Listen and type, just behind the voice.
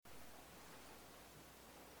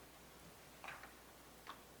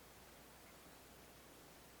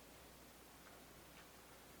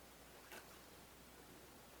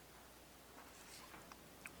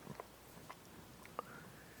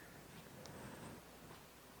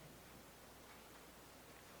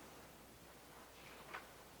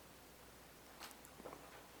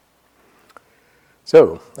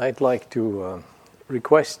So, I'd like to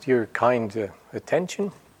request your kind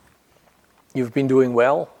attention. You've been doing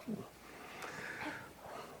well.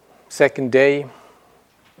 Second day,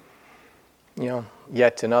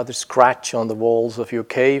 yet another scratch on the walls of your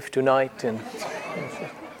cave tonight, and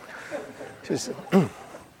just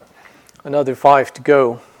another 5 to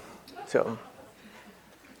go. So,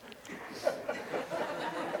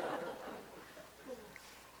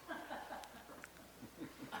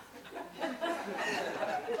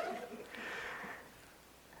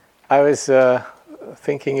 I was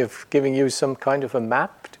thinking of giving you some kind of a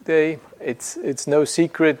map today. It's no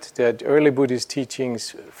secret that early Buddhist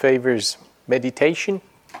teachings favors meditation,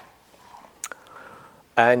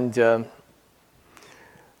 and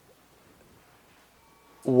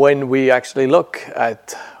when we actually look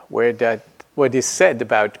at what is said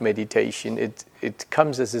about meditation, it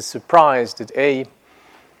comes as a surprise that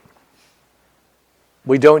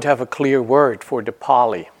we don't have a clear word for the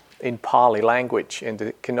Pali. In Pali language, in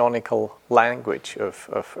the canonical language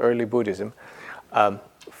of early Buddhism,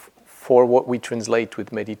 for what we translate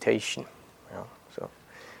with meditation. So,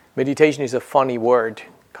 meditation is a funny word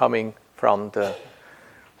coming from the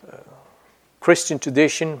Christian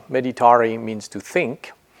tradition. Meditare means to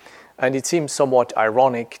think, and it seems somewhat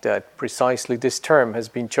ironic that precisely this term has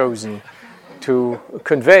been chosen to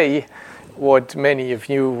convey what many of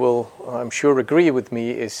you will, I'm sure, agree with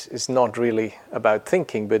me is not really about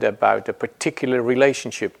thinking, but about a particular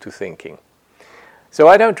relationship to thinking. So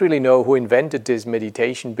I don't really know who invented this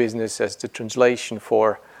meditation business as the translation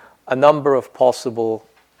for a number of possible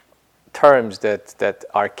terms that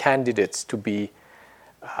are candidates to be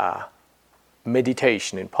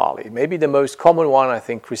meditation in Pali. Maybe the most common one, I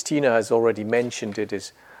think Christina has already mentioned it,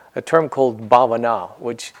 is a term called bhavana,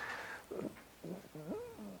 which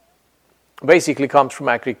basically comes from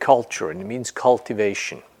agriculture, and it means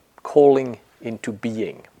cultivation, calling into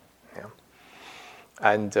being. Yeah?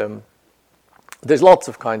 And there's lots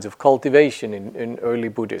of kinds of cultivation in early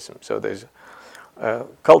Buddhism. So there's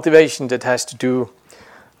cultivation that has to do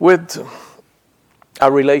with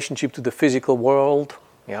our relationship to the physical world,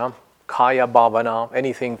 kaya bhavana,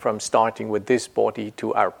 anything from starting with this body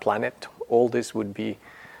to our planet. All this would be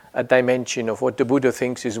a dimension of what the Buddha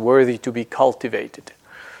thinks is worthy to be cultivated.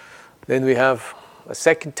 Then we have a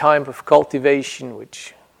second type of cultivation,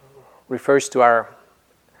 which refers to our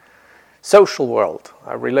social world,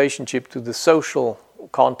 our relationship to the social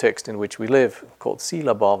context in which we live, called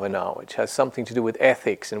sila bhavana, which has something to do with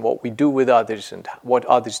ethics and what we do with others and what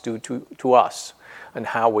others do to us and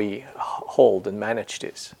how we hold and manage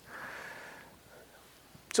this.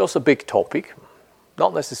 It's also a big topic,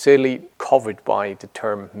 not necessarily covered by the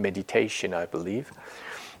term meditation, I believe.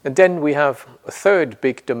 And then we have a third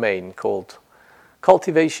big domain called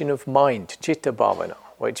cultivation of mind, citta bhavana,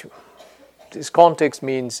 which this context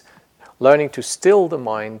means learning to still the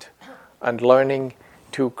mind and learning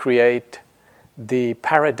to create the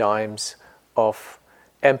paradigms of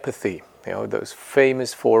empathy, those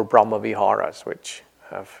famous 4 Brahma Viharas, which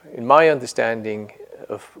have, in my understanding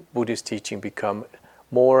of Buddhist teaching, become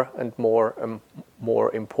more and more and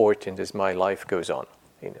more important as my life goes on.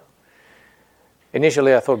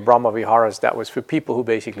 Initially, I thought Brahma Viharas, that was for people who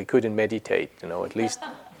basically couldn't meditate, at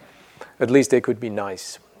least they could be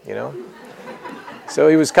nice, So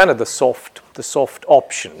it was kind of the soft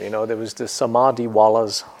option, there was the Samadhi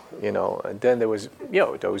Wallas, and then there was,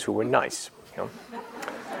 those who were nice,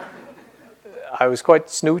 I was quite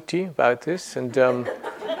snooty about this, and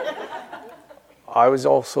I was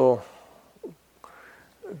also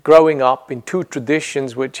growing up in 2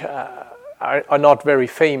 traditions which are not very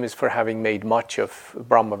famous for having made much of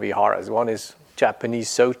Brahma Viharas. One is Japanese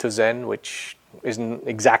Soto Zen, which isn't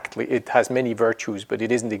exactly, it has many virtues, but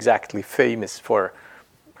it isn't exactly famous for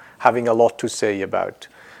having a lot to say about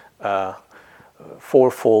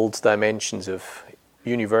fourfold dimensions of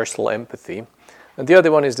universal empathy. And the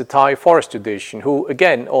other one is the Thai forest tradition, who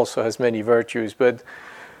again also has many virtues, but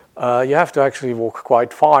you have to actually walk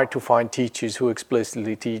quite far to find teachers who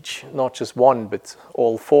explicitly teach not just one, but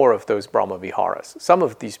all 4 of those Brahma Viharas. Some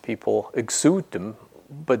of these people exude them,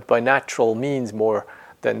 but by natural means more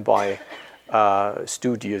than by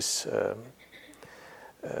studious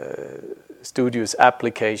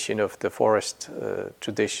application of the forest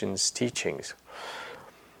tradition's teachings.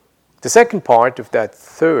 The second part of that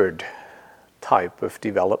third type of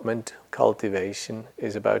development, cultivation,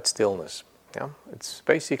 is about stillness. It's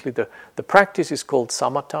basically the practice is called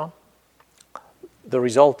samatha. The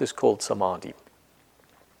result is called samadhi.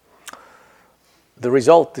 The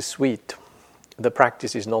result is sweet. The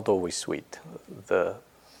practice is not always sweet. The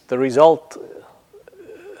result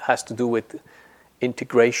has to do with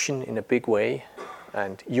integration in a big way,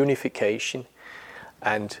 and unification.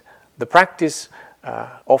 And the practice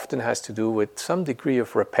often has to do with some degree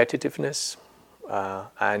of repetitiveness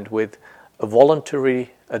and with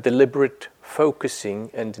a deliberate focusing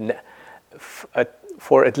and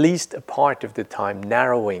for at least a part of the time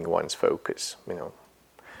narrowing one's focus.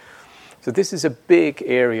 So this is a big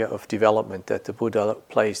area of development that the Buddha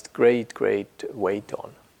placed great weight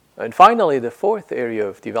on. And finally, the fourth area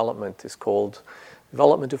of development is called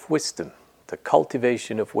development of wisdom, the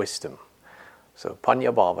cultivation of wisdom. So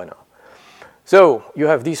Panya Bhavana. So you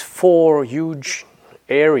have these four huge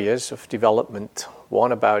areas of development,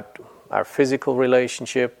 one about our physical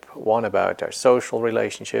relationship, one about our social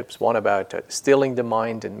relationships, one about stilling the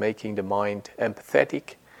mind and making the mind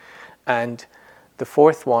empathetic, and the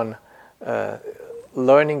fourth one,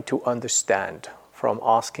 learning to understand, from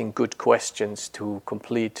asking good questions to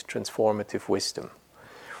complete transformative wisdom.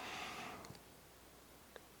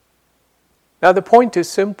 Now the point is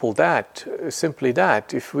simply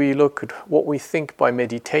that if we look at what we think by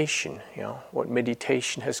meditation, what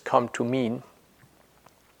meditation has come to mean,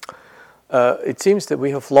 it seems that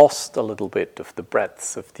we have lost a little bit of the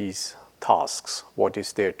breadth of these tasks, what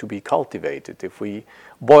is there to be cultivated. If we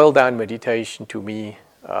boil down meditation to me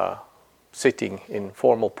sitting in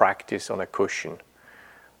formal practice on a cushion,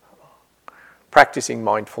 practicing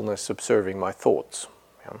mindfulness, observing my thoughts.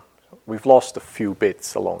 We've lost a few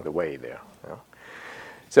bits along the way there.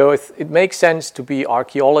 So it makes sense to be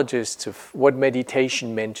archaeologists of what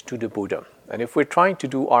meditation meant to the Buddha. And if we're trying to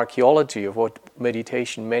do archaeology of what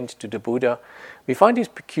meditation meant to the Buddha, we find this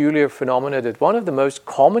peculiar phenomena that one of the most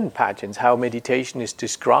common patterns how meditation is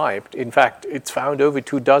described, in fact, it's found over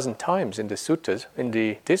 24 times in the suttas, in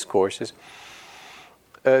the discourses.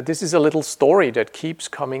 This is a little story that keeps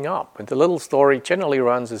coming up. And the little story generally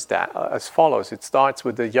runs as follows. It starts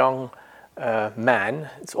with a young man,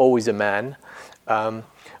 it's always a man,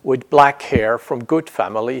 with black hair from good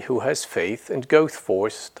family who has faith and goes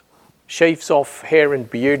forth, shaves off hair and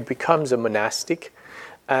beard, becomes a monastic,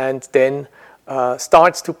 and then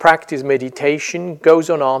starts to practice meditation, goes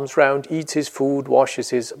on alms round, eats his food, washes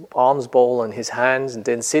his alms bowl and his hands, and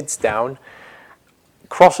then sits down,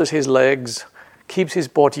 crosses his legs, keeps his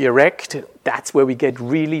body erect. That's where we get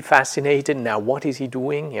really fascinated. Now, what is he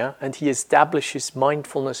doing? And he establishes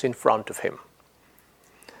mindfulness in front of him.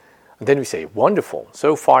 And then we say, wonderful,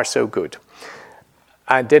 so far so good.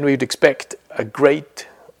 And then we'd expect a great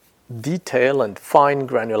detail and fine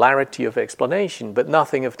granularity of explanation, but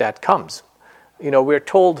nothing of that comes. We're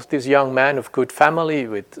told this young man of good family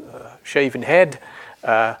with shaven head,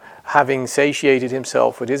 having satiated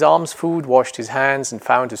himself with his alms food, washed his hands and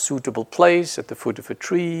found a suitable place at the foot of a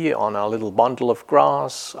tree, on a little bundle of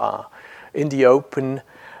grass, in the open,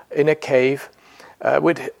 in a cave,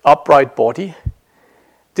 with upright body.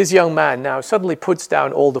 This young man now suddenly puts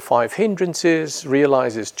down all the 5 hindrances,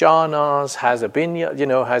 realizes jhanas, has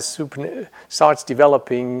abhinya, starts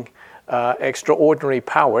developing extraordinary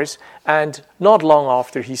powers, and not long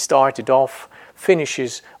after he started off,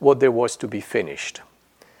 finishes what there was to be finished.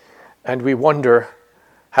 And we wonder,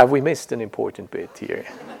 have we missed an important bit here?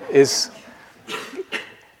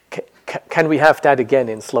 Can we have that again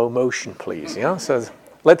in slow motion, please? So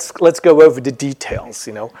let's go over the details.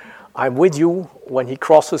 I'm with you when he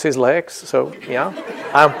crosses his legs. So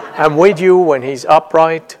I'm with you when he's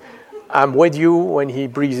upright. I'm with you when he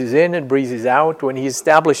breathes in and breathes out, when he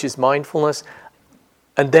establishes mindfulness.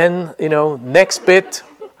 And then, next bit,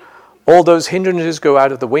 all those hindrances go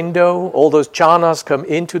out of the window, all those jhanas come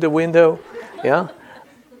into the window,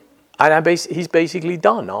 and he's basically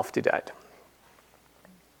done after that.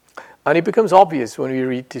 And it becomes obvious when we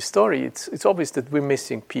read this story, it's obvious that we're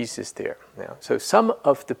missing pieces there. So some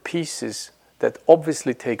of the pieces that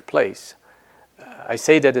obviously take place, I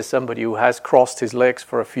say that as somebody who has crossed his legs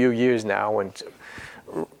for a few years now and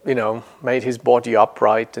made his body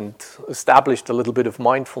upright and established a little bit of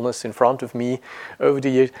mindfulness in front of me over the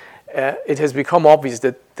years. It has become obvious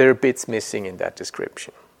that there are bits missing in that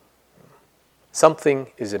description. Something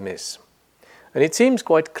is amiss. And it seems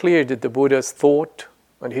quite clear that the Buddha's thought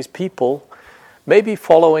and his people may be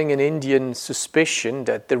following an Indian suspicion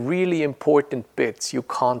that the really important bits you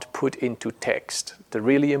can't put into text. The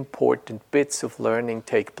really important bits of learning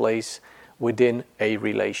take place within a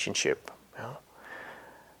relationship.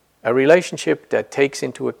 A relationship that takes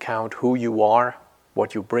into account who you are,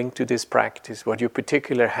 what you bring to this practice, what your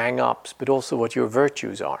particular hang-ups, but also what your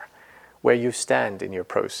virtues are, where you stand in your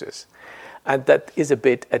process. And that is a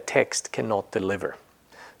bit a text cannot deliver.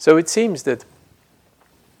 So it seems that,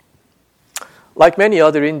 like many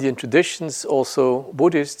other Indian traditions, also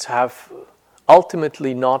Buddhists have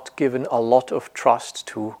ultimately not given a lot of trust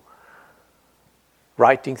to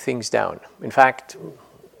writing things down. In fact,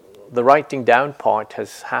 the writing down part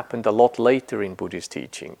has happened a lot later in Buddhist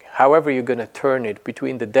teaching. However you're going to turn it,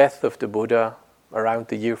 between the death of the Buddha around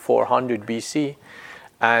the year 400 BC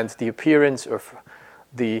and the appearance of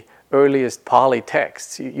the earliest Pali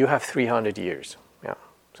texts, you have 300 years. Yeah.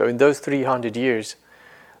 So in those 300 years,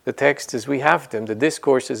 the texts as we have them, the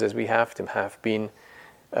discourses as we have them, have been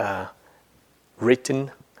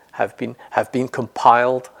written, have been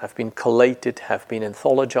compiled, have been collated, have been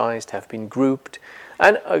anthologized, have been grouped,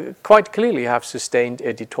 and quite clearly have sustained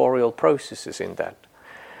editorial processes in that.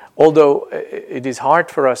 Although it is hard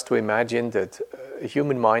for us to imagine that a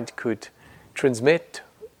human mind could transmit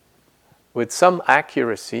with some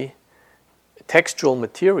accuracy textual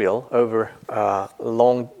material over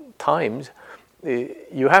long times,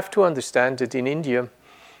 you have to understand that in India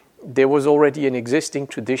there was already an existing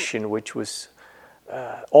tradition which was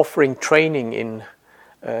offering training in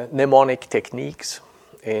mnemonic techniques,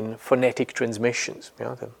 in phonetic transmissions. You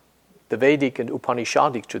know, the Vedic and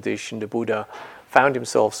Upanishadic tradition the Buddha found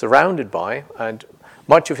himself surrounded by, and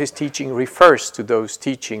much of his teaching refers to those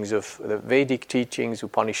teachings of the Vedic teachings,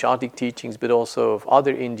 Upanishadic teachings, but also of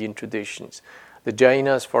other Indian traditions. The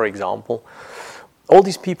Jainas, for example, all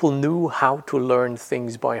these people knew how to learn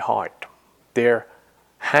things by heart. Their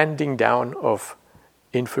handing down of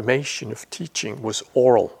information, of teaching, was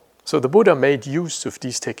oral. So the Buddha made use of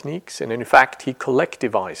these techniques, and in fact he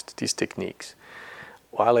collectivized these techniques.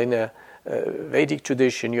 While in a Vedic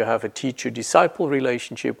tradition you have a teacher-disciple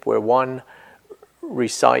relationship where one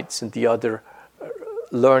recites and the other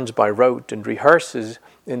learns by rote and rehearses,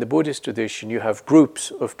 in the Buddhist tradition you have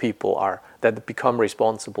groups of people that become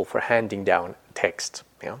responsible for handing down text.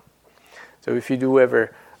 Yeah? So if you do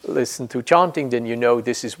ever listen to chanting, then you know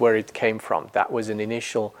this is where it came from. That was an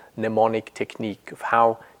initial mnemonic technique of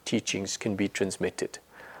how teachings can be transmitted.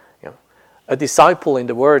 Yeah. A disciple, in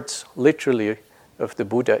the words literally of the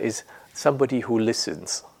Buddha, is somebody who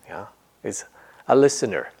listens. Yeah, is a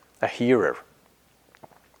listener, a hearer.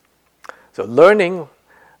 So learning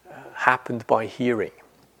happened by hearing.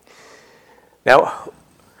 Now,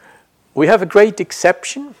 we have a great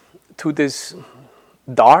exception to this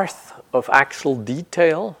dearth of actual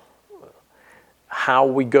detail, how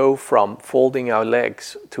we go from folding our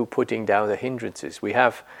legs to putting down the hindrances. We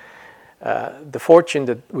have the fortune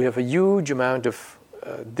that we have a huge amount of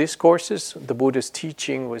discourses. The Buddha's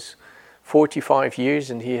teaching was 45 years,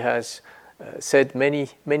 and he has said many,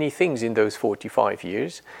 many things in those 45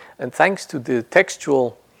 years. And thanks to the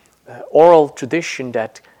textual oral tradition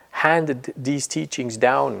that handed these teachings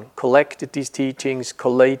down, collected these teachings,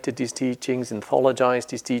 collated these teachings, anthologized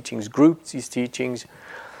these teachings, grouped these teachings,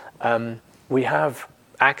 we have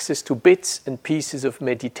access to bits and pieces of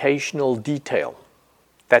meditational detail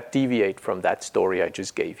that deviate from that story I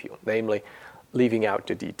just gave you, namely leaving out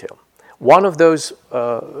the detail. One of those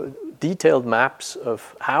detailed maps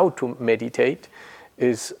of how to meditate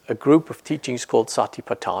is a group of teachings called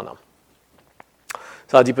Satipatthana.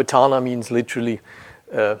 Satipatthana means literally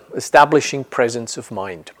establishing presence of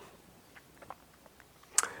mind.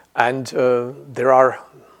 And there are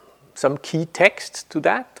some key texts to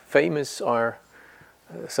that. Famous are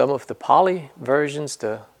some of the Pali versions.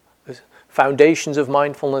 The Foundations of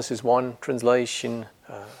Mindfulness is one translation.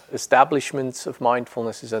 Establishments of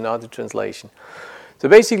Mindfulness is another translation. So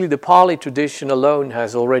basically the Pali tradition alone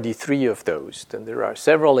has already 3 of those. Then there are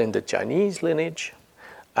several in the Chinese lineage,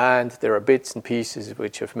 and there are bits and pieces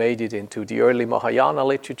which have made it into the early Mahayana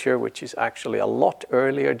literature, which is actually a lot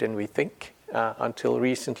earlier than we think. Until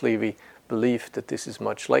recently we believed that this is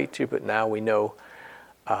much later, but now we know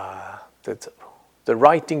that the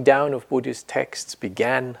writing down of Buddhist texts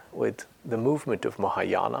began with the movement of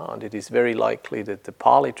Mahayana, and it is very likely that the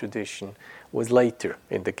Pali tradition was later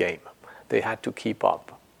in the game. They had to keep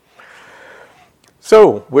up.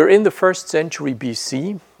 So we're in the 1st century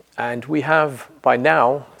BC, and we have by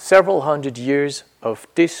now several hundred years of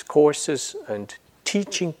discourses and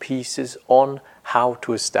teaching pieces on how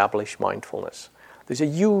to establish mindfulness. There's a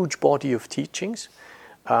huge body of teachings.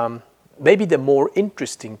 Maybe the more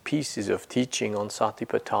interesting pieces of teaching on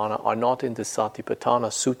Satipatthana are not in the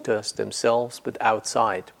Satipatthana suttas themselves, but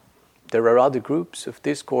outside. There are other groups of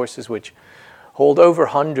discourses which hold over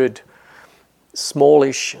 100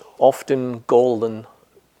 smallish, often golden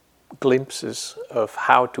glimpses of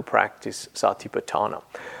how to practice Satipatthana.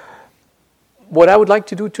 What I would like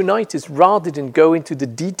to do tonight is, rather than go into the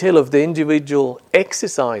detail of the individual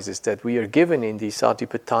exercises that we are given in these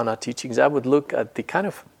Satipatthana teachings, I would look at the kind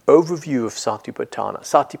of overview of Satipatthana.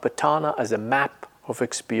 Satipatthana as a map of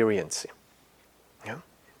experience. Yeah?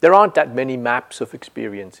 There aren't that many maps of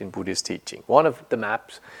experience in Buddhist teaching. One of the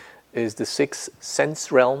maps is the 6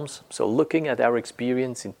 sense realms. So looking at our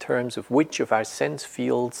experience in terms of which of our sense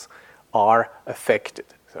fields are affected.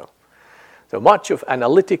 So much of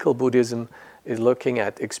analytical Buddhism is looking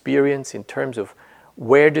at experience in terms of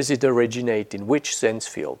where does it originate, in which sense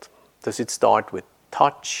field. Does it start with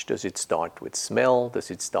touch? Does it start with smell?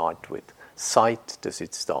 Does it start with sight? Does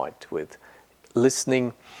it start with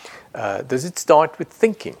listening? Does it start with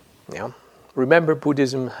thinking? Yeah. Remember,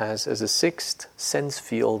 Buddhism has as a 6th sense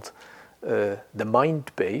field the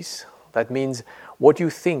mind base. That means what you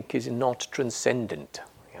think is not transcendent.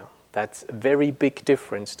 Yeah. That's a very big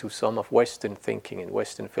difference to some of Western thinking and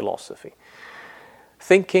Western philosophy.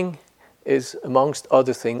 Thinking is, amongst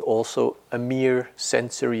other things, also a mere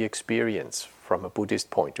sensory experience from a Buddhist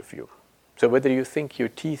point of view. So whether you think your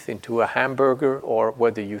teeth into a hamburger or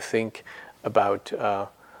whether you think about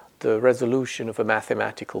the resolution of a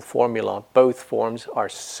mathematical formula, both forms are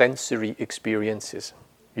sensory experiences.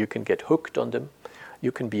 You can get hooked on them,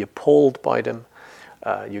 you can be appalled by them,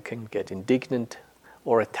 you can get indignant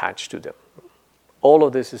or attached to them. All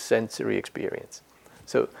of this is sensory experience.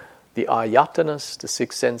 So the ayatanas, the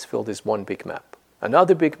 6th sense field, is one big map.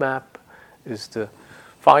 Another big map is the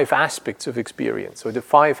 5 aspects of experience, or the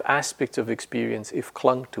 5 aspects of experience if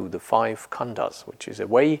clung to, the 5 khandhas, which is a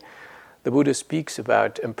way the Buddha speaks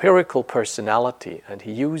about empirical personality, and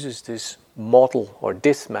he uses this model or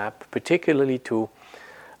this map particularly to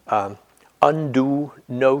undo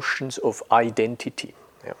notions of identity.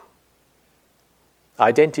 Yeah.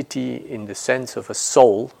 Identity in the sense of a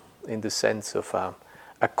soul, in the sense of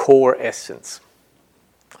a core essence.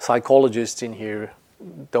 Psychologists in here,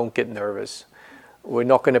 don't get nervous. We're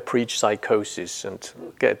not going to preach psychosis and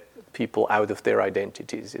get people out of their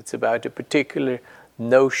identities. It's about a particular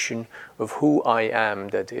notion of who I am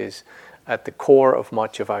that is at the core of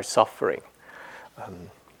much of our suffering.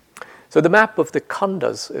 So the map of the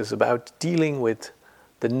khandhas is about dealing with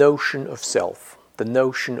the notion of self, the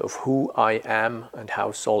notion of who I am and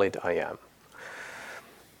how solid I am.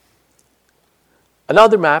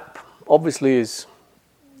 Another map, obviously, is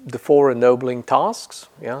the 4 ennobling tasks,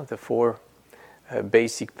 the 4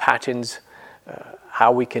 basic patterns,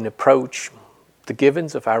 how we can approach the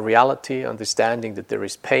givens of our reality, understanding that there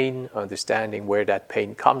is pain, understanding where that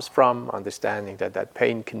pain comes from, understanding that that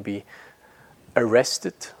pain can be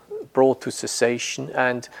arrested, brought to cessation,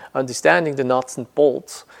 and understanding the nuts and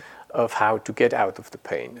bolts of how to get out of the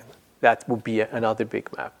pain. That would be another big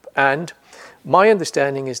map. And my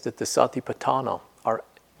understanding is that the Satipatthana are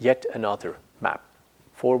yet another map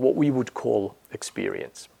for what we would call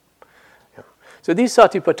experience. Yeah. So these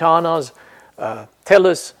Satipatthanas tell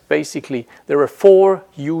us basically there are 4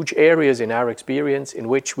 huge areas in our experience in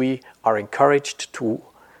which we are encouraged to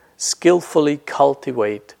skillfully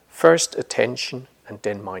cultivate first attention and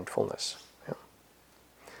then mindfulness. Yeah.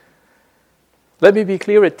 Let me be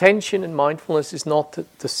clear, attention and mindfulness is not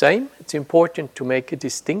the same. It's important to make a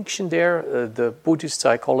distinction there. The Buddhist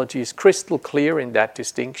psychology is crystal clear in that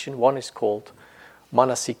distinction. One is called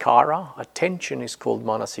manasikara. Attention is called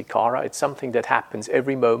manasikara. It's something that happens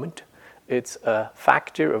every moment. It's a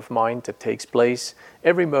factor of mind that takes place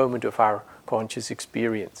every moment of our conscious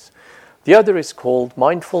experience. The other is called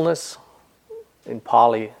mindfulness. In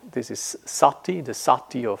Pali, this is sati, the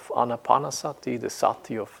sati of anapanasati, the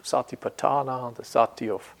sati of satipatthana, the sati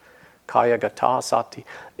of kayagata sati.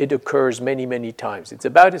 It occurs many, many times. It's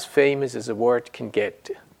about as famous as a word can get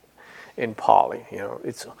in Pali.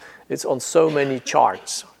 It's on so many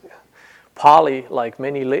charts. Pali, like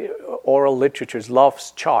many oral literatures, loves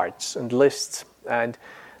charts and lists, and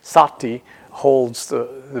sati holds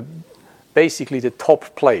basically the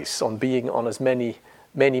top place on being on as many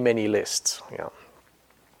lists. Yeah.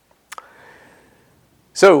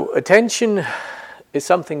 So attention is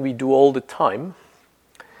something we do all the time.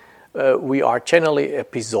 We are generally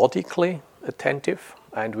episodically attentive,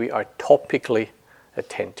 and we are topically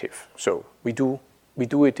attentive. So we do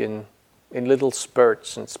it in little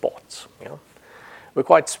spurts and spots. Yeah. We're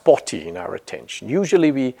quite spotty in our attention.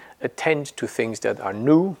 Usually we attend to things that are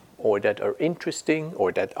new, or that are interesting,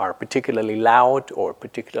 or that are particularly loud, or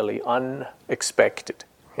particularly unexpected.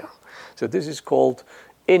 Yeah. So this is called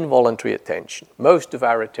involuntary attention. Most of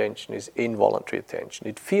our attention is involuntary attention.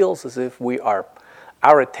 It feels as if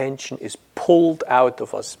our attention is pulled out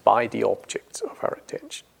of us by the objects of our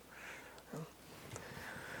attention.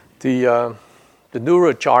 The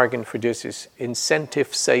neurojargon for this is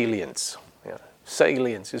incentive salience. Yeah.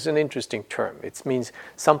 Salience is an interesting term. It means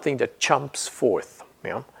something that jumps forth.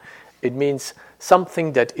 Yeah. It means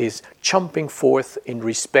something that is jumping forth in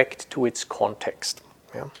respect to its context.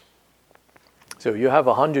 Yeah. So you have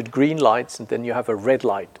 100 green lights, and then you have a red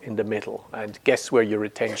light in the middle, and guess where your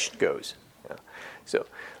attention goes? Yeah. So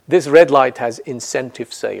this red light has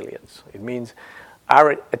incentive salience. It means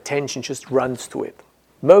our attention just runs to it.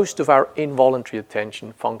 Most of our involuntary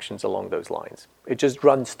attention functions along those lines. It just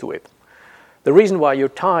runs to it. The reason why you're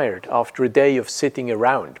tired after a day of sitting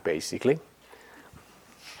around, basically,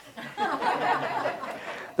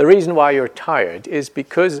 the reason why you're tired is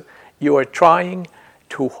because you are trying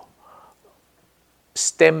to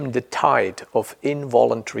stem the tide of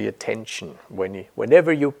involuntary attention.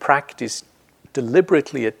 Whenever you practice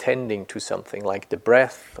deliberately attending to something like the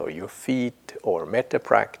breath or your feet or metta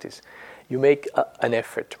practice, you make an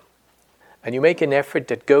effort. And you make an effort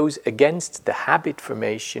that goes against the habit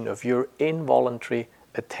formation of your involuntary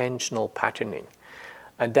attentional patterning.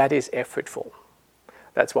 And that is effortful.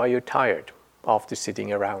 That's why you're tired after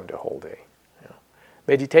sitting around a whole day. Yeah.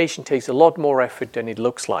 Meditation takes a lot more effort than it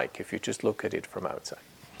looks like if you just look at it from outside.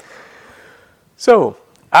 So,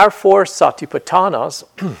 our 4 Satipatthanas,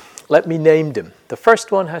 let me name them. The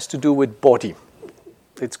first one has to do with body.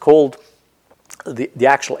 It's called, the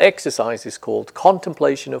actual exercise is called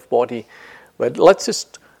contemplation of body, but let's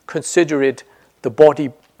just consider it the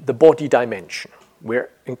body dimension. We're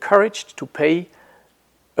encouraged to pay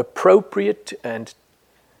appropriate and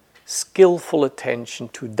skillful attention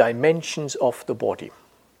to dimensions of the body.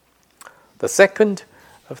 The second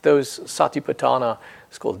of those Satipatthana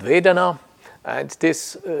is called Vedana, and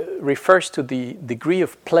this refers to the degree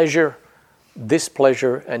of pleasure,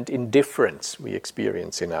 displeasure, and indifference we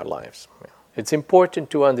experience in our lives. It's important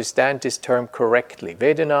to understand this term correctly.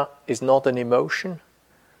 Vedana is not an emotion.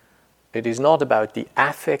 It is not about the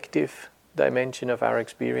affective dimension of our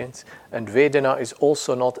experience, and Vedana is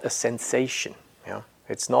also not a sensation. Yeah?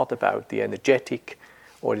 It's not about the energetic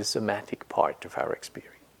or the somatic part of our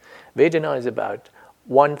experience. Vedana is about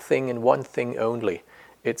one thing and one thing only.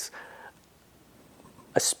 It's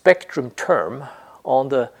a spectrum term on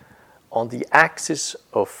the axis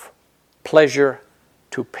of pleasure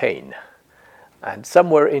to pain. And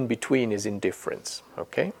somewhere in between is indifference.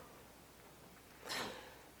 Okay?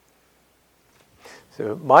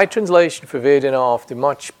 So my translation for Vedana, after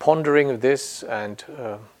much pondering of this and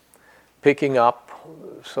picking up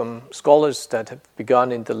some scholars that have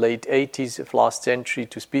begun in the late 80s of last century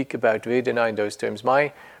to speak about Vedana in those terms,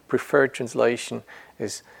 my preferred translation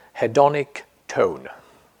is hedonic tone.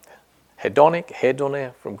 Hedonic,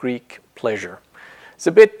 hedone, from Greek, pleasure. It's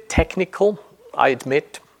a bit technical, I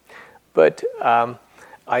admit, but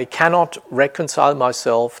I cannot reconcile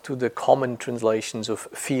myself to the common translations of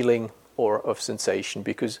feeling or of sensation,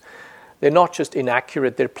 because they're not just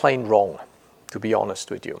inaccurate, they're plain wrong, to be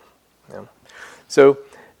honest with you. Yeah. So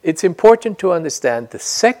it's important to understand the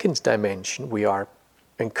second dimension we are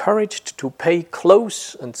encouraged to pay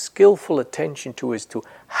close and skillful attention to is to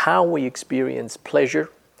how we experience pleasure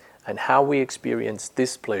and how we experience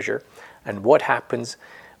displeasure and what happens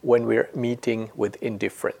when we're meeting with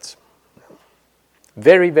indifference.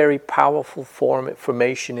 Very, very powerful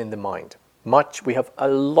formation in the mind. We have a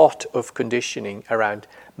lot of conditioning around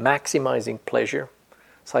maximizing pleasure.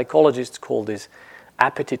 Psychologists call this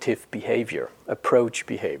appetitive behavior, approach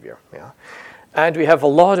behavior. Yeah? And we have a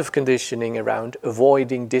lot of conditioning around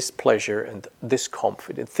avoiding displeasure and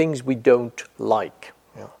discomfort and things we don't like.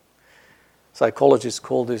 Yeah? Psychologists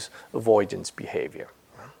call this avoidance behavior.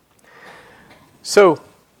 Yeah? So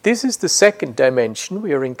this is the second dimension.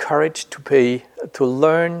 We are encouraged to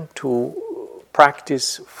learn to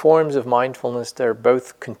practice forms of mindfulness that are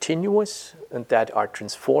both continuous and that are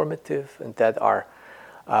transformative and that are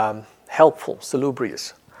helpful,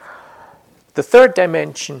 salubrious. The third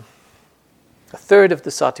dimension, a third of the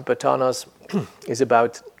Satipatthanas, is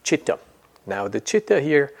about citta. Now, the citta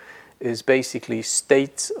here is basically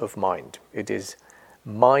states of mind. It is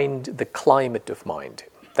mind, the climate of mind.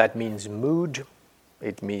 That means mood.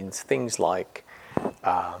 It means things like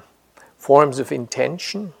forms of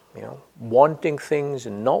intention, wanting things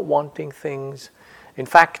and not wanting things. In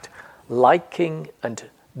fact, liking and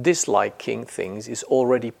disliking things is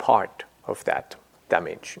already part of that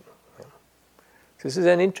dimension. This is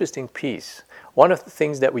an interesting piece. One of the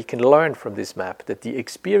things that we can learn from this map, that the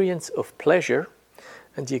experience of pleasure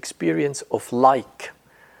and the experience of like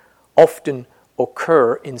often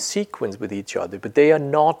occur in sequence with each other, but they are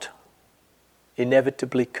not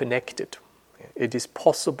inevitably connected. It is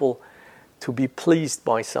possible to be pleased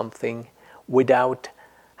by something without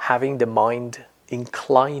having the mind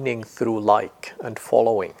inclining through like and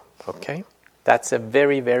following. Okay? That's a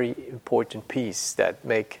very, very important piece that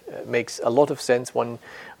makes a lot of sense when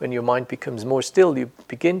your mind becomes more still. You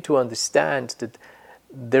begin to understand that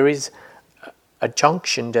there is a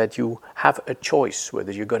junction that you have a choice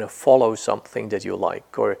whether you're going to follow something that you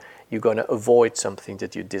like or you're going to avoid something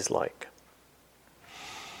that you dislike.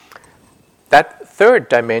 That third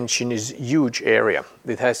dimension is a huge area.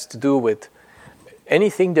 It has to do with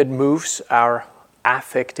anything that moves our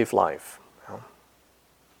affective life.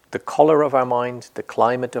 The color of our mind, the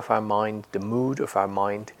climate of our mind, the mood of our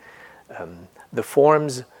mind, the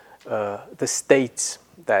forms, the states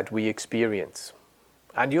that we experience.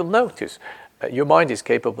 And you'll notice your mind is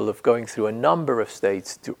capable of going through a number of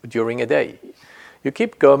states during a day. You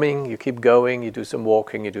keep going, you do some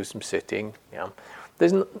walking, you do some sitting. There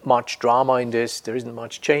isn't much drama in this, there isn't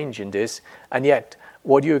much change in this, and yet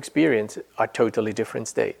what you experience are totally different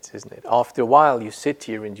states, isn't it? After a while, you sit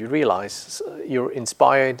here and you realize you're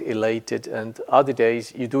inspired, elated, and other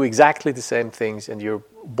days you do exactly the same things and you're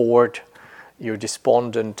bored, you're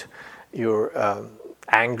despondent, you're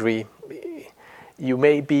angry. You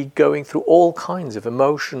may be going through all kinds of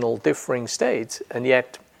emotional differing states, and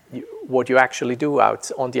yet what you actually do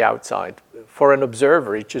on the outside, for an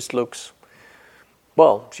observer, it just looks,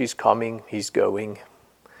 well, she's coming, he's going.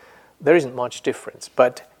 There isn't much difference,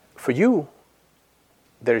 but for you,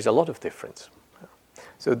 there is a lot of difference.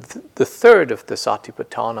 So the third of the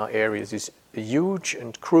Satipatthana areas is a huge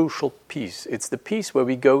and crucial piece. It's the piece where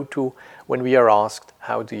we go to when we are asked,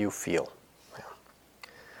 how do you feel?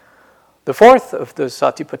 The fourth of the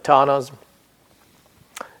Satipatthanas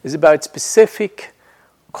is about specific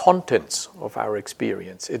contents of our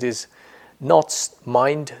experience. It is not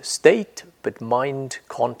mind state, but mind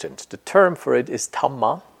content. The term for it is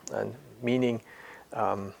Dhamma, and meaning,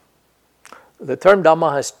 the term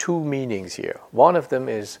Dhamma has two meanings here. One of them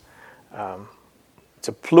is, it's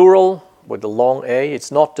a plural with a long A.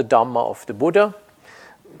 It's not the Dhamma of the Buddha.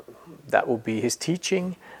 That would be his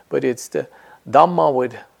teaching, but it's the Dhamma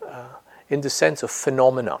with, in the sense of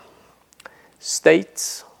phenomena.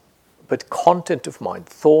 States, but content of mind,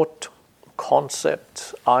 thought,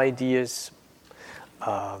 concepts, ideas,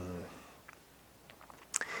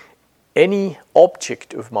 any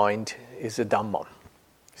object of mind is a Dhamma.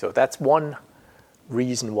 So that's one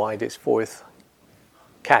reason why this fourth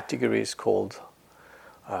category is called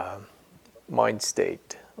mind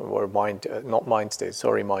state, or mind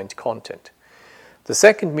content. The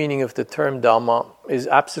second meaning of the term Dhamma is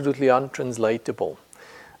absolutely untranslatable.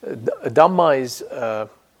 Dhamma is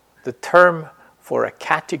the term for a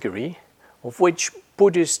category of which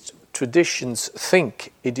Buddhist traditions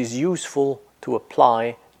think it is useful to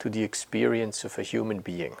apply to the experience of a human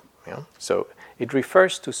being. So it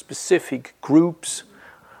refers to specific groups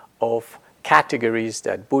of categories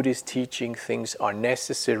that Buddhist teaching thinks are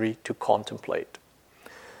necessary to contemplate.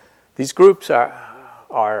 These groups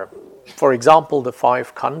are, for example, the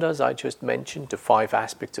 5 khandhas I just mentioned, the 5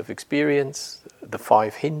 aspects of experience. The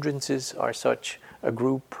 5 hindrances are such a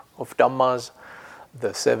group of Dhammas.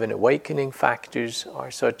 The 7 awakening factors are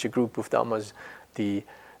such a group of Dhammas. The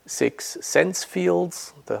 6 sense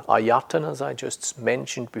fields, the ayatanas I just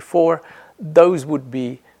mentioned before, those would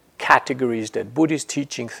be categories that Buddhist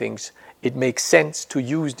teaching thinks it makes sense to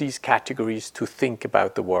use these categories to think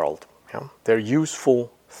about the world. They're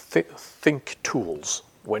useful think tools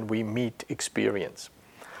when we meet experience.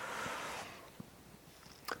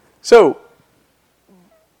 So,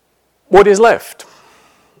 what is left,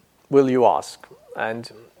 will you ask?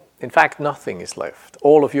 And in fact, nothing is left.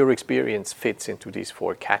 All of your experience fits into these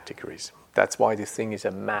 4 categories. That's why this thing is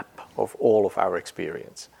a map of all of our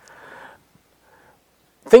experience.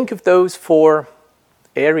 Think of those 4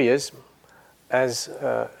 areas as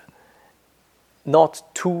not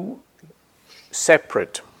too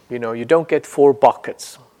separate. You don't get 4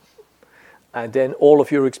 buckets, and then all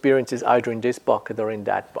of your experience is either in this bucket or in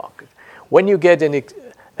that bucket. When you get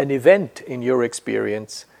an event in your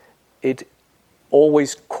experience, it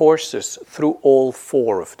always courses through all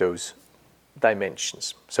 4 of those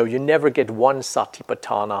dimensions. So you never get one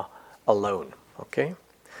Satipatthana alone. Okay?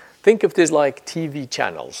 Think of this like TV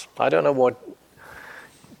channels. I don't know what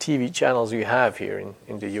TV channels you have here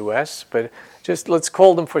in the US, but just let's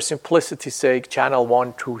call them for simplicity's sake channel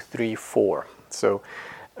 1, 2, 3, 4. So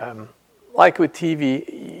like with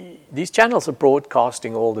TV, these channels are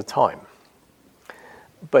broadcasting all the time.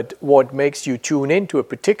 But what makes you tune into a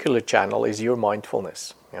particular channel is your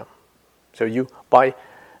mindfulness. So by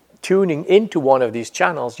tuning into one of these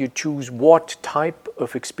channels, you choose what type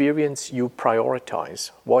of experience you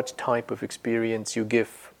prioritize, what type of experience you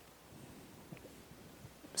give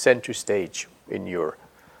center stage in your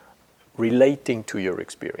relating to your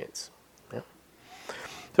experience.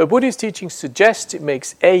 So Buddhist teaching suggests it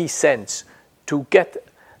makes sense to get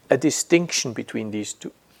a distinction between these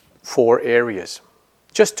 4 areas.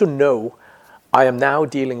 Just to know I am now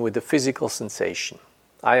dealing with a physical sensation.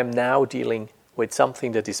 I am now dealing with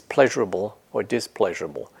something that is pleasurable or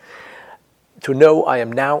displeasurable. To know I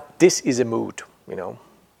am now, this is a mood,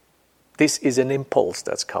 This is an impulse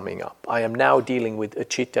that's coming up. I am now dealing with a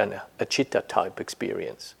chitta type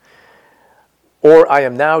experience. Or I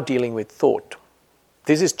am now dealing with thought.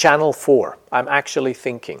 This is channel 4. I'm actually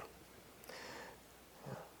thinking.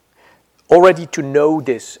 Already to know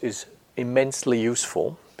this is immensely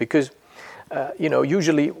useful because,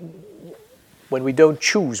 usually when we don't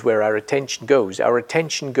choose where our attention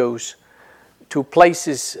goes to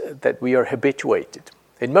places that we are habituated.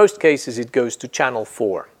 In most cases, it goes to channel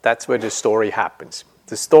 4. That's where the story happens.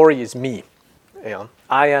 The story is me.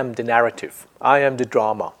 I am the narrative. I am the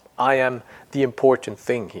drama. I am the important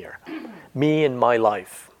thing here. Me and my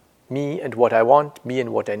life. Me and what I want. Me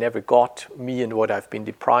and what I never got. Me and what I've been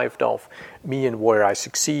deprived of. Me and where I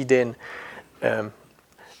succeed in.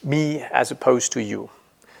 Me as opposed to you.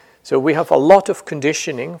 So we have a lot of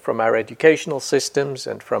conditioning from our educational systems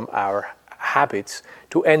and from our habits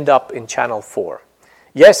to end up in channel 4.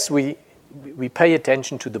 Yes, we pay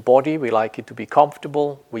attention to the body. We like it to be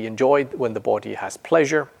comfortable. We enjoy it when the body has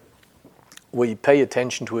pleasure. We pay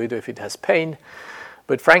attention to it if it has pain.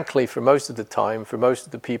 But frankly, for most of the time, for most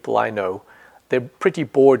of the people I know, they're pretty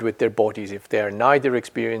bored with their bodies if they're neither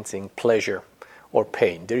experiencing pleasure or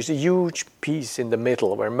pain. There's a huge piece in the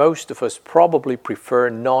middle where most of us probably prefer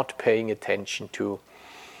not paying attention to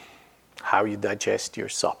how you digest your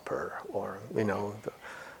supper or,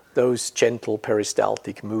 those gentle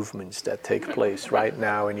peristaltic movements that take place right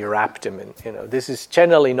now in your abdomen. This is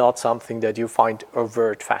generally not something that you find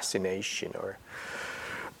overt fascination, or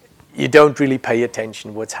you don't really pay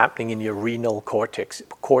attention what's happening in your renal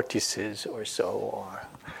cortices or so.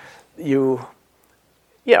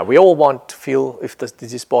 We all want to feel if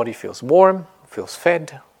this body feels warm, feels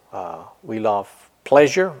fed. We love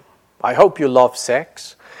pleasure. I hope you love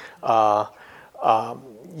sex.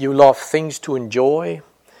 You love things to enjoy.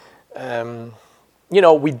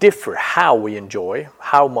 We differ how we enjoy,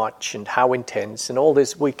 how much and how intense, and all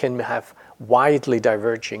this. We can have widely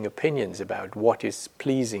diverging opinions about what is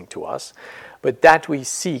pleasing to us, but that we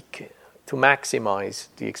seek to maximize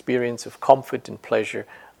the experience of comfort and pleasure,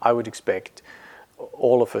 I would expect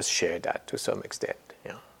all of us share that to some extent.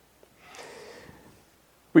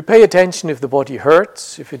 We pay attention if the body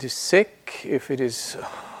hurts, if it is sick, if it is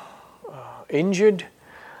injured.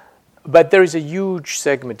 But there is a huge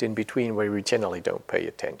segment in between where we generally don't pay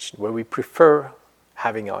attention, where we prefer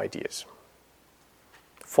having ideas,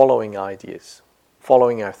 following our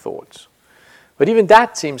thoughts. But even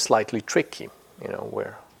that seems slightly tricky,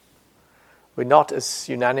 where we're not as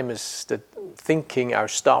unanimous that thinking our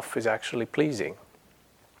stuff is actually pleasing.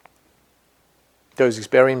 Those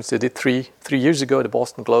experiments they did three years ago, the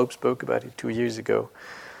Boston Globe spoke about it 2 years ago.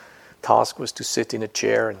 Task was to sit in a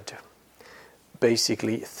chair and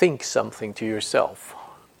basically think something to yourself.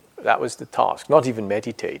 That was the task. Not even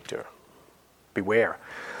meditate or beware.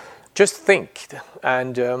 Just think.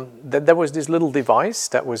 And then there was this little device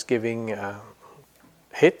that was giving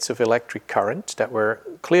hits of electric current that were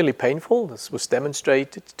clearly painful. This was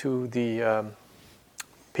demonstrated to the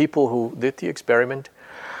people who did the experiment.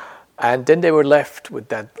 And then they were left with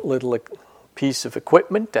that little piece of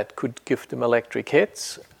equipment that could give them electric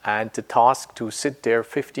hits, and the task to sit there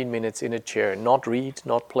 15 minutes in a chair, not read,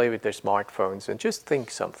 not play with their smartphones, and just think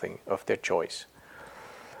something of their choice.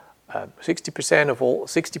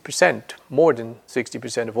 60%, more than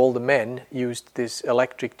 60% of all the men used this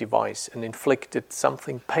electric device and inflicted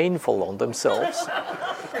something painful on themselves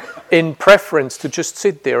in preference to just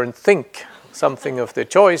sit there and think something of their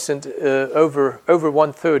choice, and over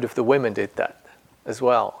 1/3 of the women did that as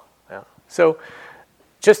well. Yeah. So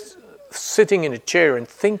just sitting in a chair and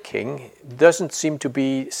thinking doesn't seem to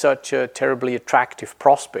be such a terribly attractive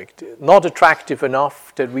prospect. Not attractive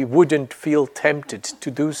enough that we wouldn't feel tempted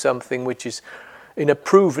to do something which is in a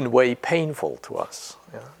proven way painful to us.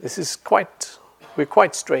 Yeah. We're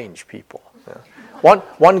quite strange people. Yeah.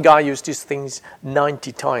 One guy used these things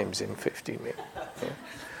 90 times in 15 minutes. Yeah.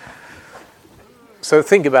 So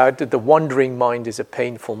think about it, the wandering mind is a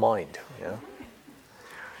painful mind. Yeah?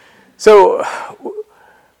 So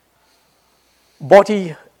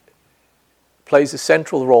body plays a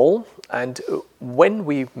central role, and when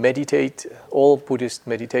we meditate, all Buddhist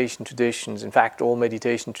meditation traditions, in fact all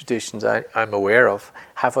meditation traditions I'm aware of,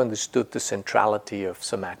 have understood the centrality of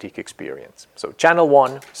somatic experience. So channel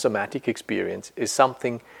 1, somatic experience, is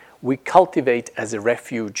something we cultivate as a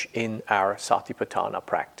refuge in our Satipatthana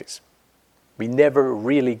practice. We never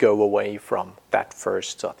really go away from that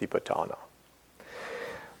first Satipatthana.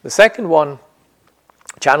 The second one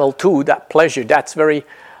Channel 2, that pleasure, that's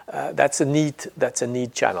a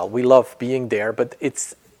neat channel. We love being there, but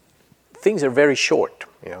things are very short.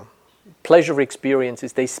 Pleasure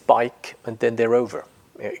experiences, they spike and then they're over.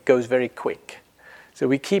 It goes very quick. So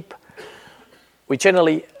we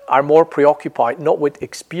generally are more preoccupied not with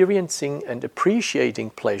experiencing and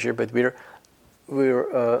appreciating pleasure, but we're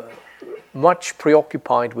much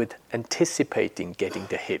preoccupied with anticipating getting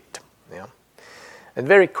the hit. And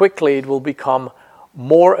very quickly it will become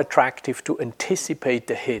more attractive to anticipate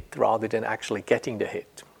the hit rather than actually getting the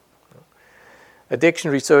hit.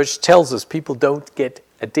 Addiction research tells us people don't get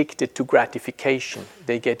addicted to gratification,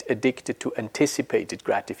 they get addicted to anticipated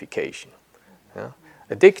gratification.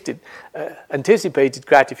 Anticipated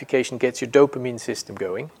gratification gets your dopamine system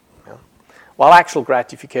going, while actual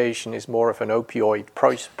gratification is more of an opioid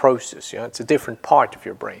process. It's a different part of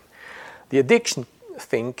your brain. The addiction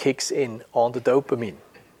thing kicks in on the dopamine,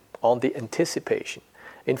 on the anticipation.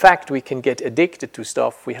 In fact, we can get addicted to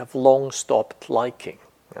stuff we have long stopped liking.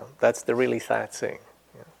 That's the really sad thing.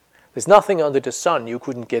 There's nothing under the sun you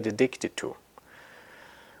couldn't get addicted to.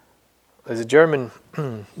 There's a German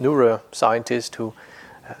neuroscientist who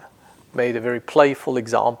made a very playful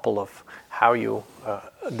example of how you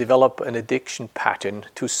develop an addiction pattern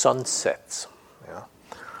to sunsets.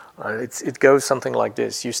 It goes something like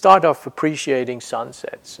this. You start off appreciating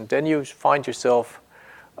sunsets, and then you find yourself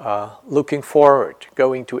looking forward,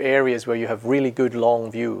 going to areas where you have really good long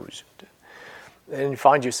views. And you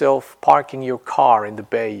find yourself parking your car in the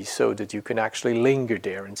bay so that you can actually linger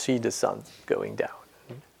there and see the sun going down.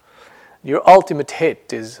 Your ultimate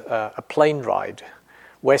hit is a plane ride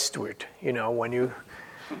westward, when you...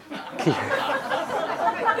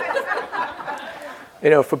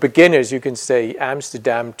 for beginners, you can say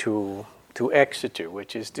Amsterdam to Exeter,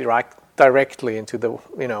 which is directly into the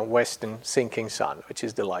western sinking sun, which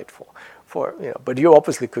is delightful. But you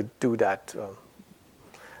obviously could do that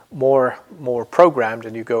more programmed,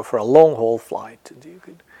 and you go for a long haul flight, and you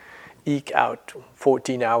could eke out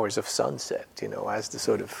 14 hours of sunset, as the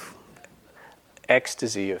sort of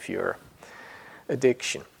ecstasy of your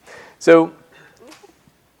addiction. So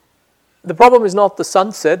the problem is not the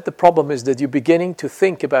sunset. The problem is that you're beginning to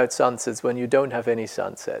think about sunsets when you don't have any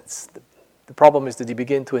sunsets. The problem is that you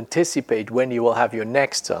begin to anticipate when you will have your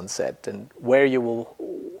next sunset and what you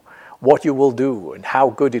will do and how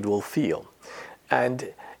good it will feel.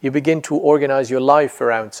 And you begin to organize your life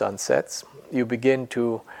around sunsets. You begin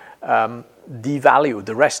to devalue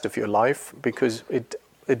the rest of your life because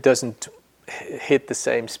it doesn't hit the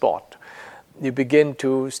same spot. You begin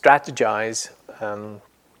to strategize,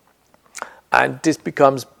 and this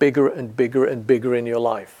becomes bigger and bigger and bigger in your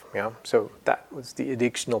life. So that was the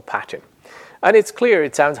addictional pattern. And it's clear,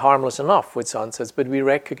 it sounds harmless enough with sunsets, but we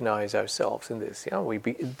recognize ourselves in this.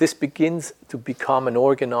 This begins to become an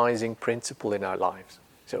organizing principle in our lives.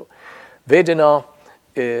 So Vedana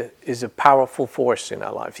is a powerful force in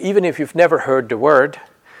our lives. Even if you've never heard the word,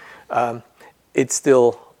 it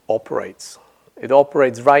still operates. It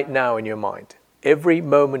operates right now in your mind. Every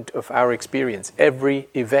moment of our experience, every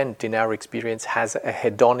event in our experience has a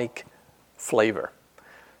hedonic flavor.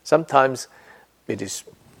 Sometimes it is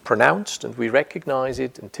pronounced and we recognize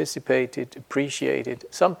it, anticipate it, appreciate it.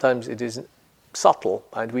 Sometimes it is subtle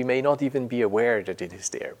and we may not even be aware that it is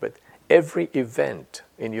there. But every event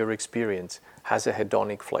in your experience has a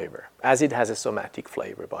hedonic flavor, as it has a somatic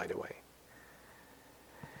flavor, by the way.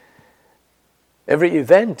 Every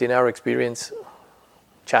event in our experience,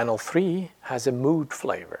 Channel 3, has a mood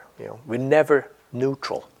flavor. We're never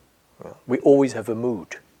neutral. We always have a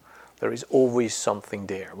mood. There is always something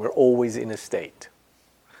there. We're always in a state.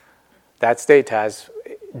 That state has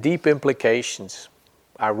deep implications.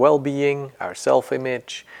 Our well-being, our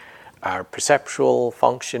self-image, our perceptual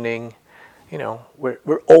functioning.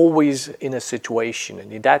 We're always in a situation,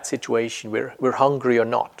 and in that situation we're hungry or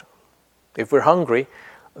not. If we're hungry,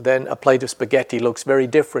 then a plate of spaghetti looks very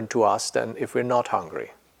different to us than if we're not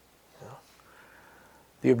hungry.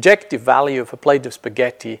 The objective value of a plate of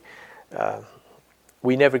spaghetti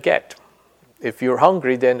we never get. If you're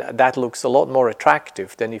hungry, then that looks a lot more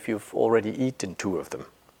attractive than if you've already eaten 2 of them.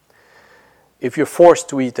 If you're forced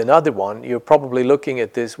to eat another one, you're probably looking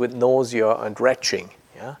at this with nausea and retching.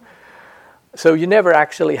 So you never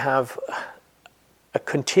actually have a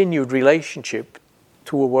continued relationship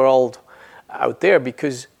to a world out there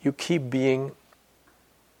because you keep being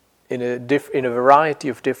in a variety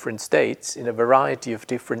of different states, in a variety of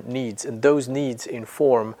different needs, and those needs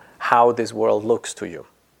inform how this world looks to you.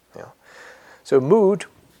 So mood,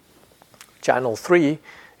 Channel 3,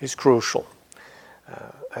 is crucial.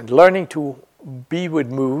 And learning to be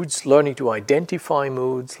with moods, learning to identify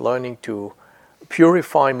moods, learning to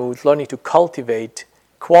purify moods, learning to cultivate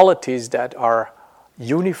qualities that are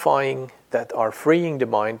unifying, that are freeing the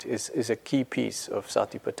mind is a key piece of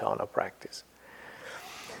Satipatthana practice.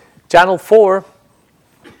 Channel 4,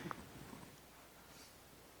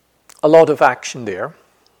 a lot of action there.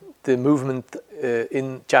 The movement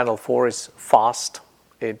in Channel 4 is fast,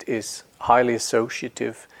 it is highly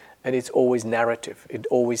associative, and it's always narrative. It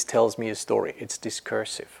always tells me a story. It's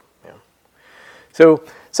discursive. Yeah. So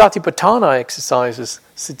Satipatthana exercises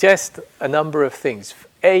suggest a number of things.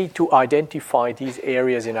 A, to identify these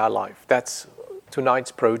areas in our life. That's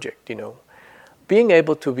tonight's project, Being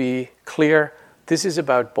able to be clear, this is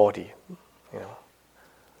about body.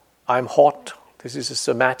 I'm hot. This is a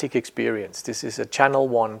somatic experience. This is a channel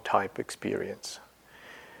 1 type experience.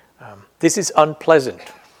 This is unpleasant.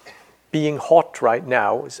 Being hot right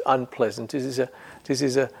now is unpleasant. This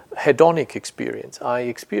is a hedonic experience. I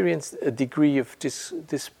experience a degree of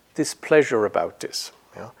displeasure about this.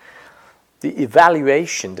 The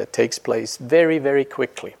evaluation that takes place very, very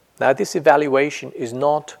quickly. Now, this evaluation is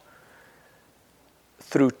not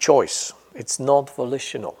through choice. It's not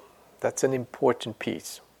volitional. That's an important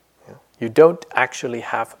piece. You don't actually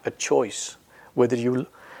have a choice whether you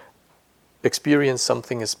experience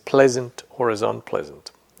something as pleasant or as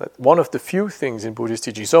unpleasant. One of the few things in Buddhist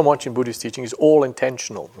teaching, so much in Buddhist teaching, is all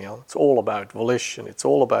intentional. It's all about volition. It's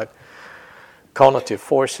all about cognitive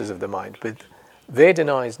forces of the mind. But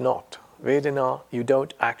Vedana is not. Vedana, you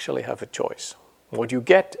don't actually have a choice. What you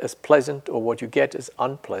get as pleasant or what you get as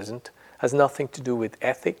unpleasant has nothing to do with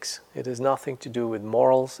ethics. It has nothing to do with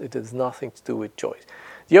morals. It has nothing to do with choice.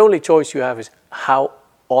 The only choice you have is how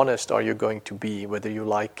honest are you going to be, whether you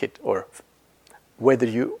like it or whether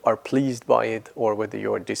you are pleased by it or whether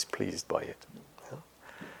you are displeased by it.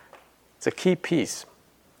 It's a key piece.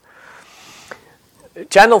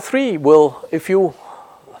 Channel 3 will, if you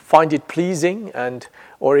find it pleasing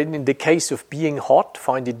or in the case of being hot,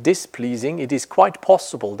 find it displeasing, it is quite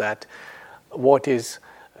possible that what is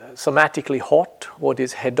somatically hot, what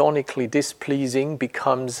is hedonically displeasing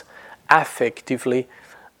becomes affectively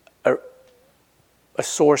a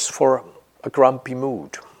source for a grumpy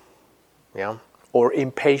mood, or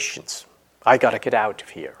impatience. I gotta get out of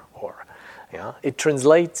here. It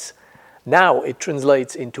translates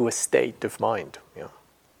into a state of mind.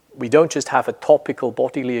 We don't just have a topical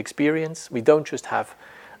bodily experience. We don't just have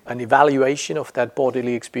an evaluation of that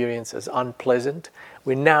bodily experience as unpleasant.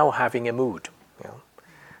 We're now having a mood.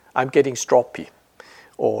 I'm getting stroppy,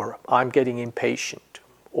 or I'm getting impatient,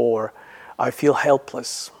 or I feel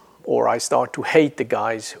helpless, or I start to hate the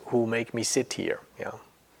guys who make me sit here.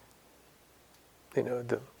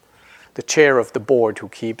 The chair of the board who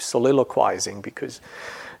keeps soliloquizing because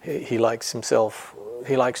he likes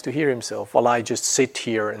to hear himself, while I just sit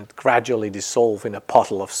here and gradually dissolve in a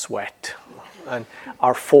puddle of sweat and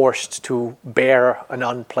are forced to bear an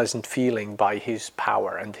unpleasant feeling by his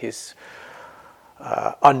power and his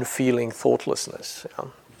unfeeling thoughtlessness.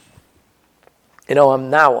 I'm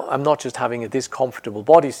not just having a discomfortable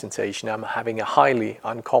body sensation, I'm having a highly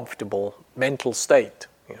uncomfortable mental state,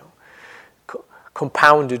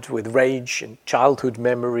 compounded with rage and childhood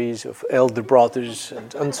memories of elder brothers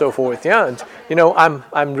and so forth.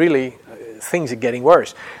 I'm really, things are getting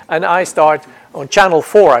worse. And I start, on channel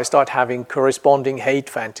 4, I start having corresponding hate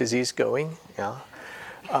fantasies going.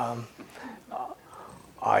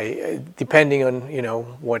 I depending on,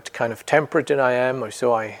 what kind of temperament I am, or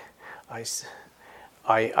so I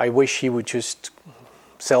wish he would just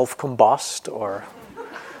self-combust, or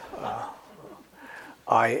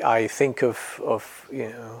I think of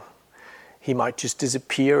he might just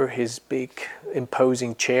disappear, his big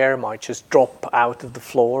imposing chair might just drop out of the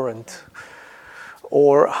floor,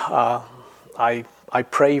 or I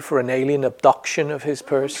pray for an alien abduction of his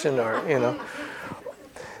person, or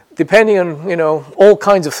depending on, all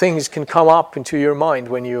kinds of things can come up into your mind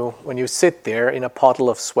when you sit there in a puddle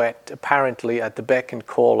of sweat, apparently at the beck and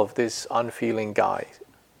call of this unfeeling guy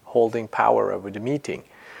holding power over the meeting.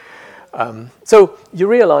 So you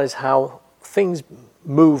realize how things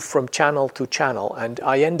move from channel to channel, and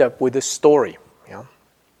I end up with a story.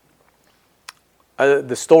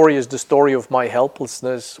 The story is the story of my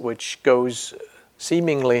helplessness, which goes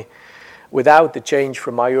seemingly without the change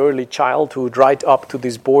from my early childhood right up to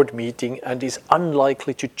this board meeting, and is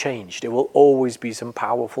unlikely to change. There will always be some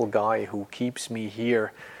powerful guy who keeps me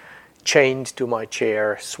here, chained to my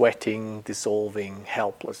chair, sweating, dissolving,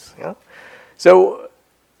 helpless. So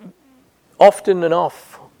often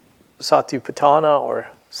enough, Satipatthana or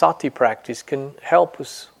Sati practice can help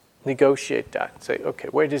us negotiate that. Say, okay,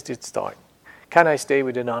 where does it start? Can I stay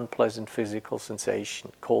with an unpleasant physical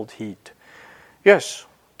sensation, cold heat? Yes,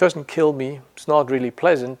 Doesn't kill me. It's not really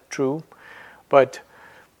pleasant, true, but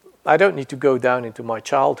I don't need to go down into my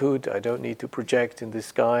childhood. I don't need to project in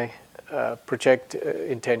this guy,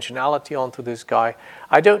 intentionality onto this guy.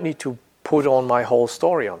 I don't need to put on my whole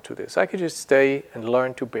story onto this. I could just stay and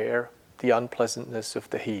learn to bear the unpleasantness of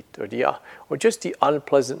the heat, or just the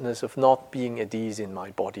unpleasantness of not being at ease in my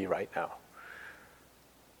body right now.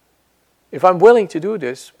 If I'm willing to do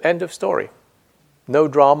this, end of story. No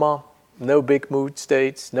drama, no big mood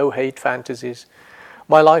states, no hate fantasies.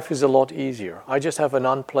 My life is a lot easier. I just have an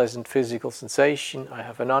unpleasant physical sensation, I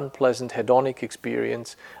have an unpleasant hedonic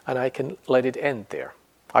experience, and I can let it end there.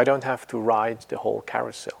 I don't have to ride the whole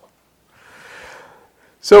carousel.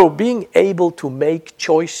 So being able to make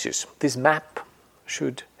choices, this map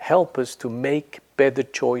should help us to make better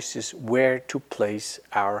choices where to place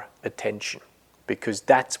our attention, because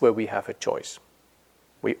that's where we have a choice.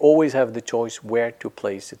 We always have the choice where to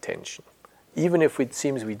place attention. Even if it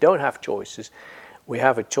seems we don't have choices, we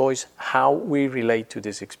have a choice how we relate to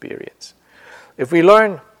this experience. If we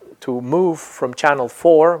learn to move from channel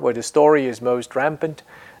 4, where the story is most rampant,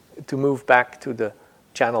 to move back to the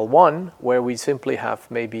channel 1, where we simply have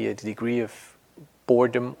maybe a degree of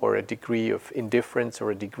boredom or a degree of indifference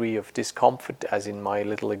or a degree of discomfort, as in my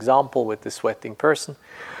little example with the sweating person.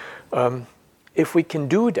 If we can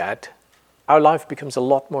do that, our life becomes a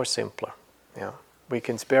lot more simpler. Yeah? We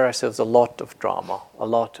can spare ourselves a lot of drama, a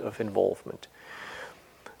lot of involvement.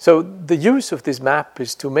 So the use of this map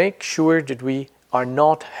is to make sure that we are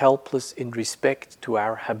not helpless in respect to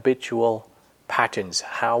our habitual patterns,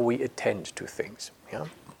 how we attend to things. Yeah?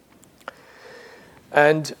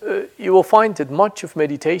 And you will find that much of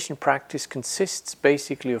meditation practice consists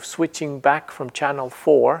basically of switching back from channel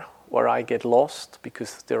 4, where I get lost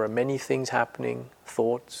because there are many things happening,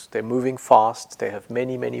 thoughts, they're moving fast, they have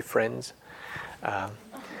many, many friends.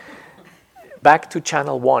 Back to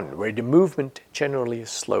channel 1, where the movement generally is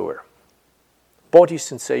slower. Body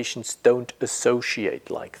sensations don't associate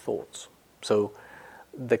like thoughts. So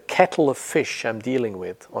the kettle of fish I'm dealing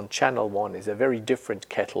with on channel 1 is a very different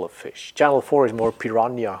kettle of fish. Channel 4 is more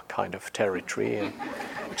piranha kind of territory, and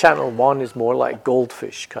channel 1 is more like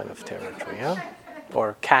goldfish kind of territory, yeah?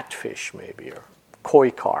 Or catfish maybe, or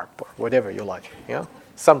koi carp, or whatever you like, yeah?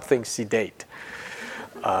 Something sedate.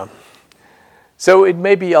 So it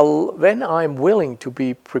may be, when I'm willing to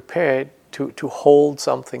be prepared to hold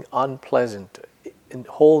something unpleasant and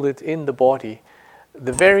hold it in the body,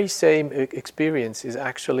 the very same experience is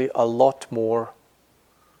actually a lot more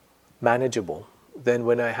manageable than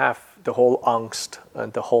when I have the whole angst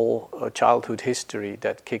and the whole childhood history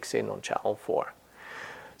that kicks in on channel 4.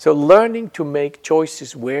 So learning to make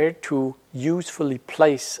choices where to usefully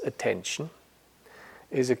place attention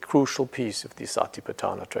is a crucial piece of the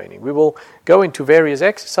Satipatthana training. We will go into various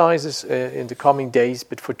exercises in the coming days,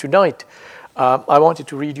 but for tonight, I wanted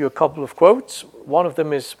to read you a couple of quotes. One of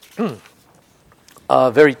them is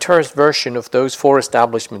a very terse version of those 4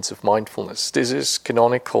 establishments of mindfulness. This is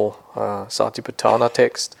canonical Satipatthana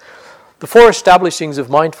text. The 4 establishings of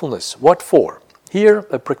mindfulness. What for? Here,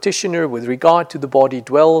 a practitioner with regard to the body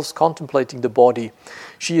dwells, contemplating the body.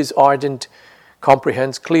 She is ardent,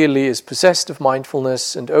 comprehends clearly, is possessed of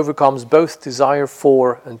mindfulness, and overcomes both desire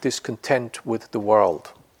for and discontent with the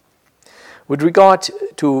world. With regard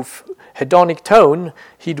to hedonic tone,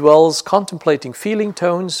 he dwells, contemplating feeling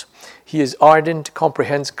tones. He is ardent,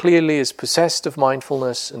 comprehends clearly, is possessed of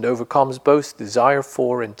mindfulness, and overcomes both desire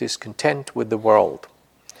for and discontent with the world.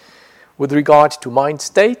 With regard to mind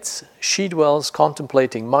states, she dwells,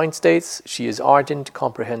 contemplating mind states. She is ardent,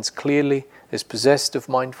 comprehends clearly, is possessed of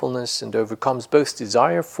mindfulness, and overcomes both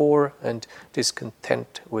desire for and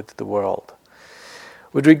discontent with the world.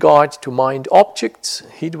 With regard to mind objects,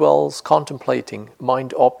 he dwells, contemplating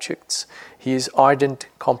mind objects. He is ardent,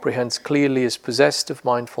 comprehends clearly, is possessed of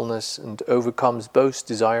mindfulness, and overcomes both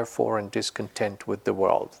desire for and discontent with the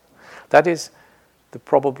world. That is the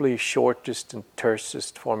probably shortest and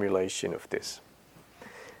tersest formulation of this.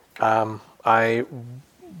 I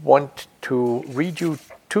want to read you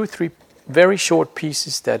 2-3 very short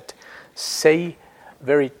pieces that say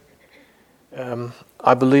very,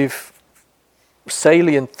 I believe,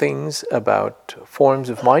 salient things about forms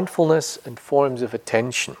of mindfulness and forms of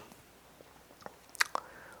attention.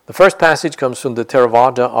 The first passage comes from the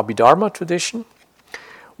Theravada Abhidharma tradition.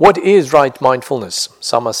 What is right mindfulness?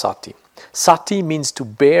 Samasati. Sati means to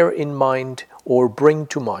bear in mind or bring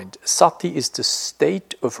to mind. Sati is the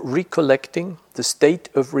state of recollecting, the state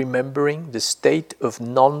of remembering, the state of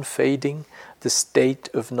non-fading, the state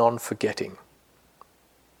of non-forgetting.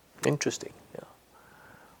 Interesting. Yeah.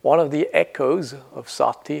 One of the echoes of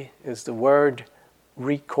Sati is the word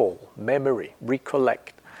recall, memory,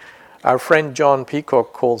 recollect. Our friend John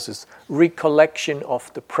Peacock calls this recollection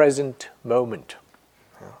of the present moment.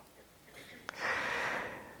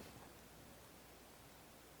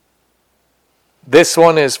 This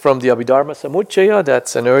one is from the Abhidharma Samuccaya.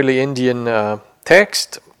 That's an early Indian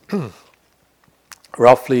text.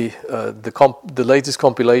 Roughly, the latest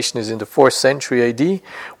compilation is in the 4th century AD.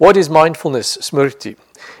 What is mindfulness, Smriti?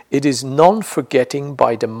 It is non-forgetting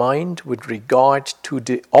by the mind with regard to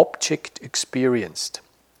the object experienced.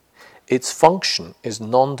 Its function is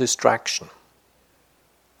non-distraction.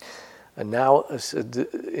 And now,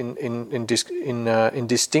 in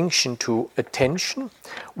distinction to attention,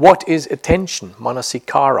 what is attention?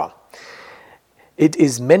 Manasikara. It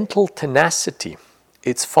is mental tenacity.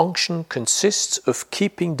 Its function consists of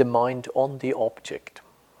keeping the mind on the object.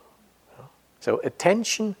 So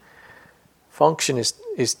attention function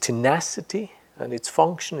is tenacity, and its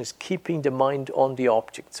function is keeping the mind on the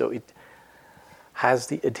object. So it has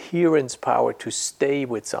the adherence power to stay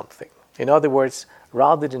with something. In other words,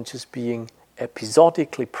 rather than just being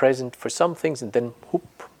episodically present for some things and then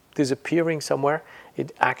whoop, disappearing somewhere,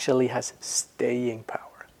 it actually has staying power.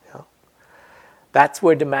 That's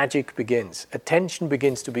where the magic begins. Attention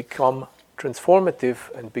begins to become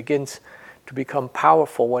transformative and begins to become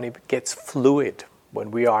powerful when it gets fluid,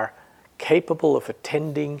 when we are capable of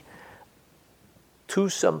attending to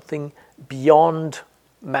something beyond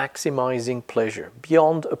maximizing pleasure,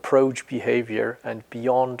 beyond approach behavior and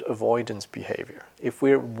beyond avoidance behavior. If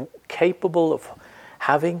we're capable of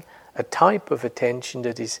having a type of attention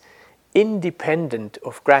that is independent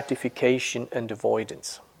of gratification and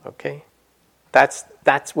avoidance, okay?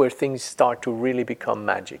 That's where things start to really become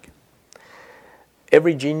magic.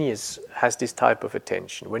 Every genius has this type of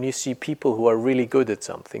attention. When you see people who are really good at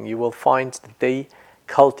something, you will find that they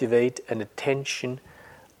cultivate an attention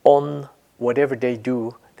on whatever they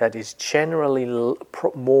do that is generally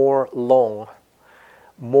more long,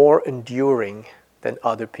 more enduring than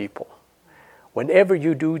other people. Whenever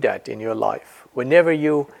you do that in your life, whenever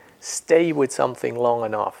you stay with something long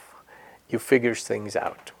enough, you figure things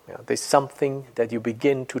out. There's something that you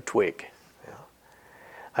begin to twig.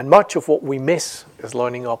 And much of what we miss as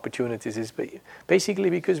learning opportunities is basically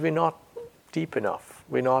because we're not deep enough,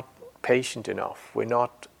 we're not patient enough, we're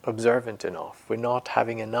not observant enough, we're not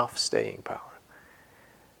having enough staying power.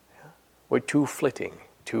 We're too flitting,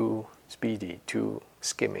 too speedy, too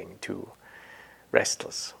skimming, too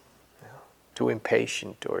restless, too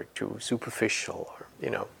impatient or too superficial, or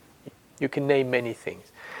you can name many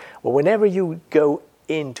things. Well, whenever you go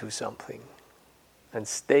into something and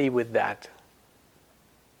stay with that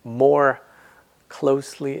more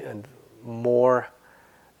closely and more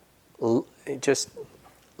just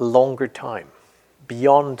longer time,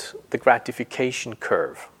 beyond the gratification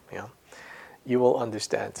curve, you will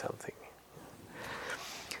understand something.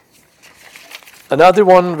 Another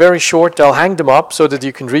one, very short, I'll hang them up so that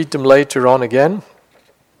you can read them later on again.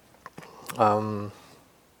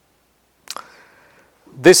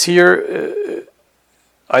 This here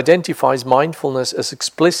identifies mindfulness as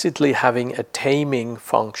explicitly having a taming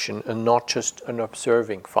function and not just an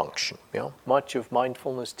observing function. Much of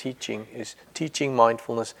mindfulness teaching is teaching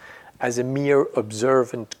mindfulness as a mere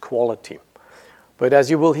observant quality. But as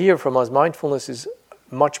you will hear from us, mindfulness is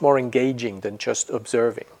much more engaging than just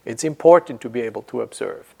observing. It's important to be able to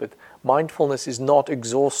observe, but mindfulness is not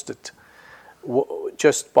exhausted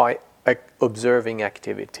just by observing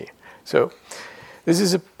activity. So, this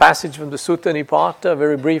is a passage from the Sutta Nipata, a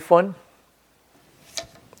very brief one.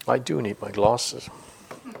 I do need my glasses.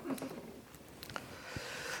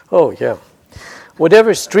 Oh, yeah.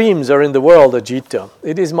 Whatever streams are in the world, Ajita,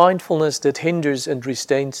 it is mindfulness that hinders and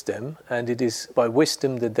restrains them, and it is by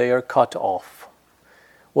wisdom that they are cut off.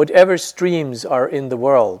 Whatever streams are in the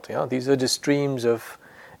world, these are the streams of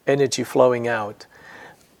energy flowing out.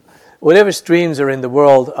 Whatever streams are in the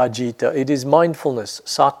world, Ajita, it is mindfulness,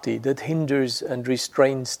 sati, that hinders and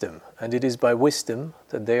restrains them, and it is by wisdom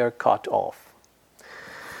that they are cut off.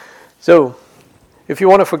 So, if you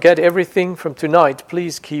want to forget everything from tonight,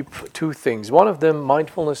 please keep two things. One of them,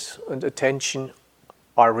 mindfulness and attention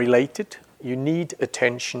are related. You need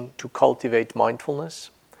attention to cultivate mindfulness,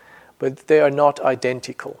 but they are not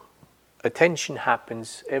identical. Attention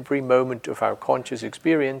happens every moment of our conscious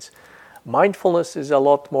experience. Mindfulness is a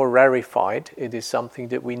lot more rarefied. It is something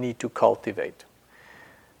that we need to cultivate.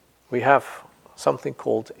 We have something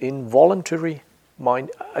called involuntary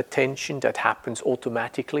mind attention that happens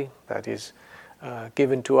automatically, that is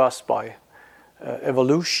given to us by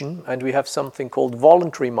evolution, and we have something called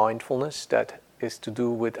voluntary mindfulness that is to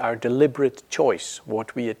do with our deliberate choice,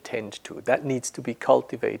 what we attend to. That needs to be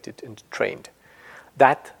cultivated and trained.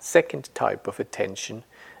 That second type of attention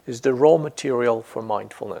is the raw material for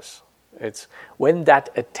mindfulness. It's when that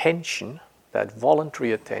attention, that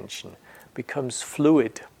voluntary attention, becomes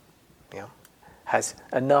fluid, yeah, has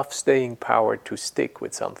enough staying power to stick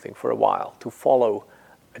with something for a while, to follow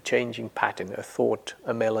a changing pattern, a thought,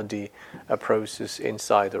 a melody, a process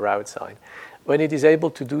inside or outside. When it is able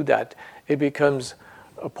to do that, it becomes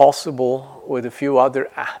possible with a few other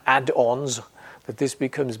add-ons that this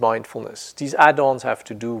becomes mindfulness. These add-ons have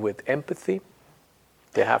to do with empathy,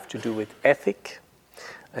 they have to do with ethic,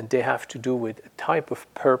 and they have to do with a type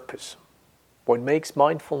of purpose. What makes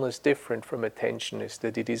mindfulness different from attention is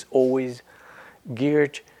that it is always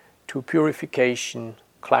geared to purification,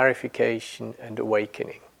 clarification, and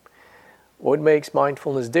awakening. What makes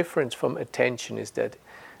mindfulness different from attention is that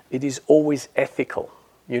it is always ethical.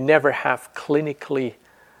 You never have clinically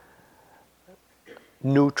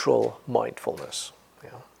neutral mindfulness. Yeah.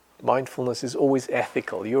 Mindfulness is always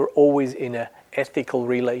ethical. You're always in an ethical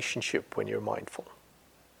relationship when you're mindful.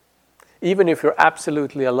 Even if you're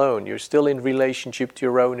absolutely alone, you're still in relationship to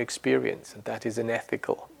your own experience, and that is an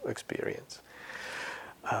ethical experience.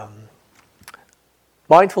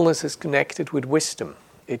 Mindfulness is connected with wisdom.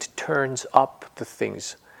 It turns up the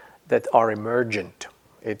things that are emergent.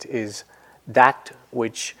 It is that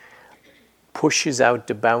which pushes out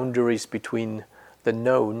the boundaries between the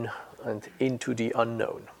known and into the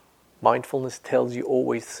unknown. Mindfulness tells you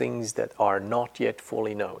always things that are not yet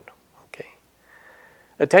fully known. Okay.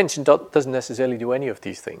 Attention doesn't necessarily do any of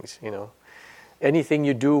these things, you know. Anything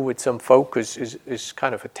you do with some focus is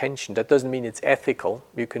kind of attention. That doesn't mean it's ethical.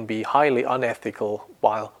 You can be highly unethical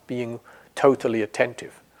while being totally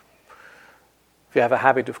attentive. If you have a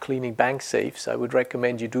habit of cleaning bank safes, I would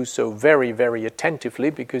recommend you do so very, very attentively,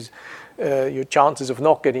 because your chances of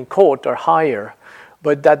not getting caught are higher.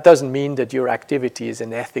 But that doesn't mean that your activity is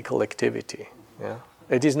an ethical activity. Yeah?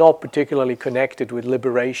 It is not particularly connected with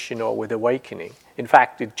liberation or with awakening. In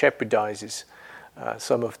fact, it jeopardizes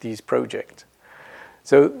some of these projects.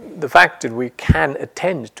 So the fact that we can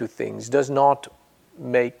attend to things does not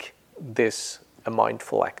make this a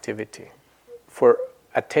mindful activity. For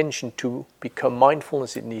attention to become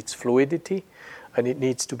mindfulness, it needs fluidity, and it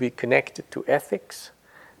needs to be connected to ethics,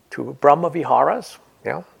 to Brahma Viharas,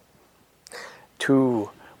 yeah, to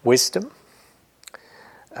wisdom,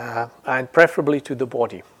 and preferably to the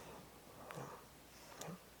body.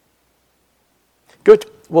 Good.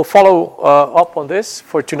 We'll follow up on this.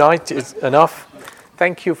 For tonight is enough.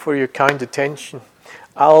 Thank you for your kind attention.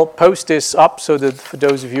 I'll post this up so that for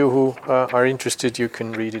those of you who are interested, you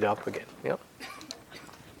can read it up again. Yeah.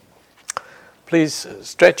 Please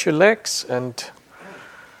stretch your legs, and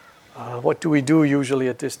what do we do usually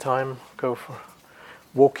at this time? Go for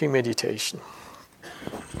walking meditation.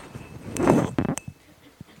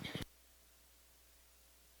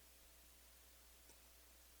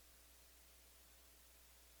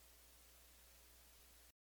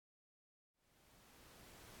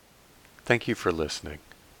 Thank you for listening.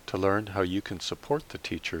 To learn how you can support the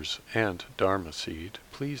teachers and Dharma Seed,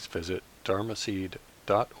 please visit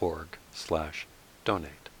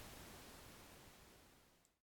dharmaseed.org/donate.